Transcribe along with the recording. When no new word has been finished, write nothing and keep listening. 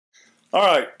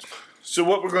Alright, so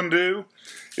what we're going to do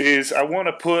is I want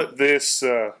to put this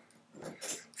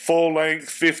full length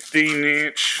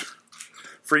 15-inch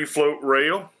free float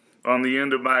rail on the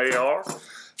end of my AR,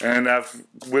 and I've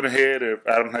went ahead,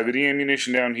 I don't have any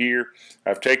ammunition down here.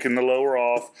 I've taken the lower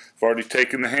off, I've already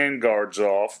taken the hand guards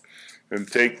off, and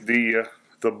take the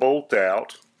bolt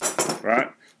out,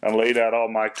 right? I laid out all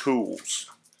my tools.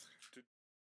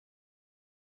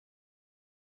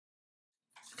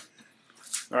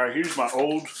 Alright, here's my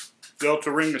old Delta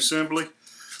ring assembly,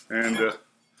 and I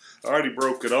already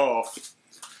broke it off,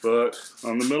 but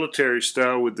on the military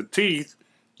style with the teeth,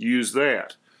 you use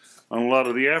that. On a lot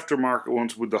of the aftermarket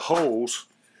ones with the holes,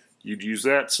 you'd use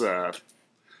that side.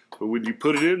 But when you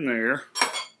put it in there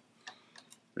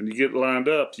and you get lined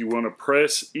up, you want to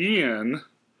press in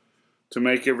to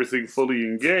make everything fully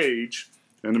engage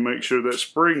and to make sure that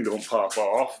spring don't pop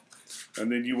off.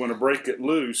 And then you want to break it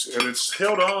loose, and it's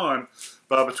held on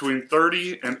by between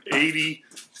 30 and 80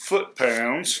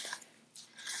 foot-pounds.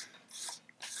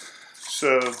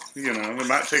 So, you know, it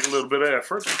might take a little bit of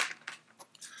effort.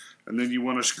 And then you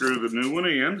want to screw the new one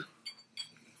in.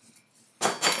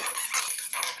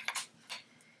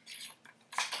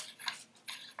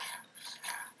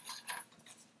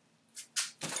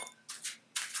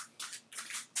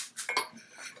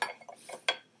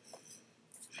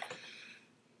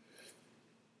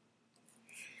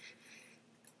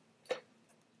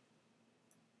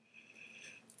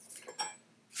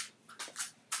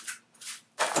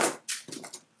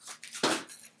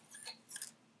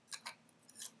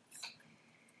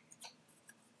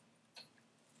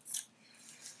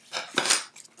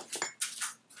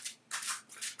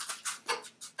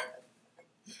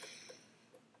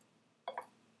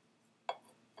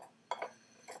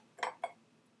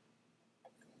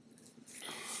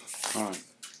 Alright,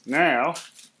 now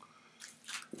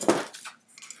I'm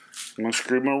going to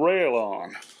screw my rail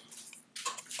on.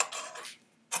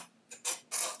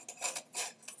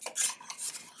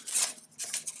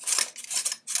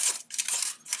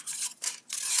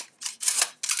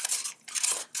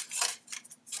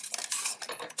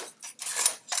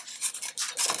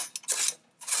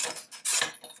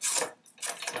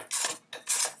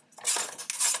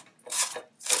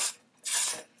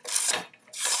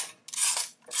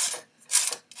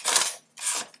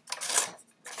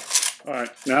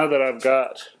 Alright, now that I've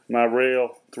got my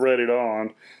rail threaded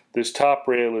on, this top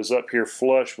rail is up here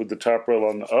flush with the top rail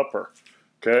on the upper.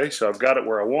 Okay, so I've got it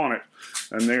where I want it.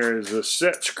 And there is a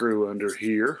set screw under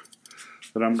here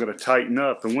that I'm going to tighten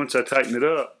up. And once I tighten it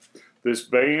up, this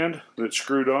band that's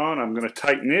screwed on, I'm going to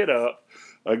tighten it up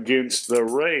against the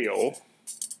rail.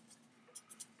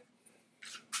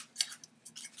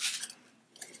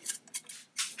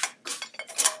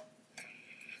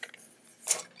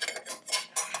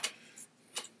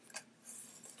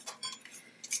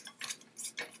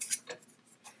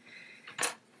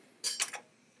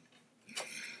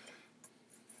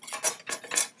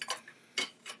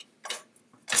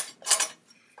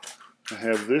 I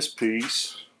have this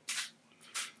piece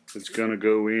that's going to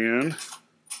go in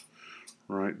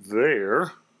right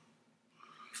there,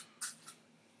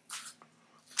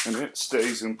 and it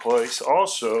stays in place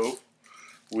also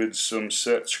with some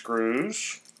set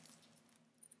screws.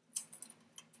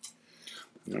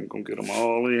 And I'm going to get them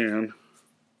all in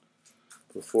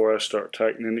before I start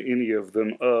tightening any of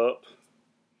them up,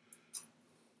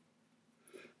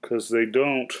 because they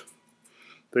don't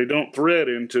thread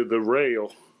into the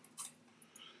rail.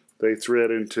 They thread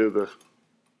into the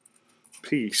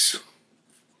piece,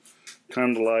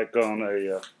 kind of like on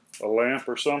a lamp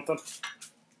or something.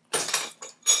 I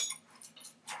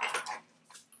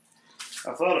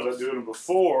thought about doing a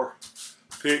before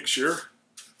picture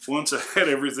once I had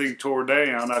everything tore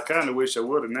down. I kind of wish I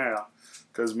would have now,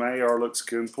 because my AR looks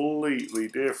completely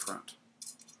different.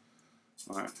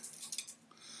 All right.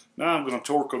 Now I'm going to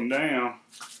torque them down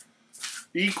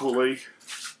equally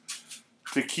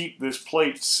to keep this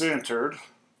plate centered.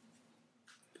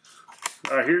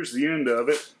 Alright, here's the end of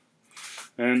it,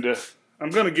 and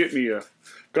I'm going to get me a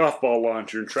golf ball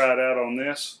launcher and try it out on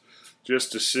this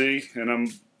just to see, and I'm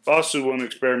also going to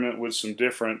experiment with some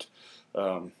different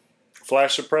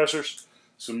flash suppressors,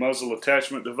 some muzzle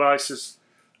attachment devices.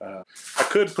 I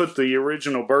could put the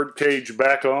original bird cage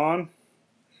back on.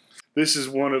 This is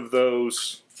one of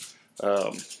those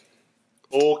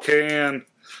oil can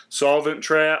solvent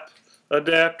trap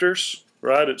adapters,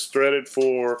 right? It's threaded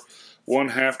for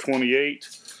 1/2 28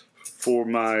 for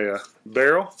my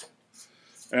barrel,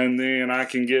 and then I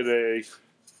can get a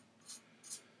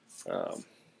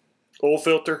oil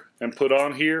filter and put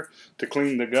on here to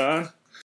clean the gun.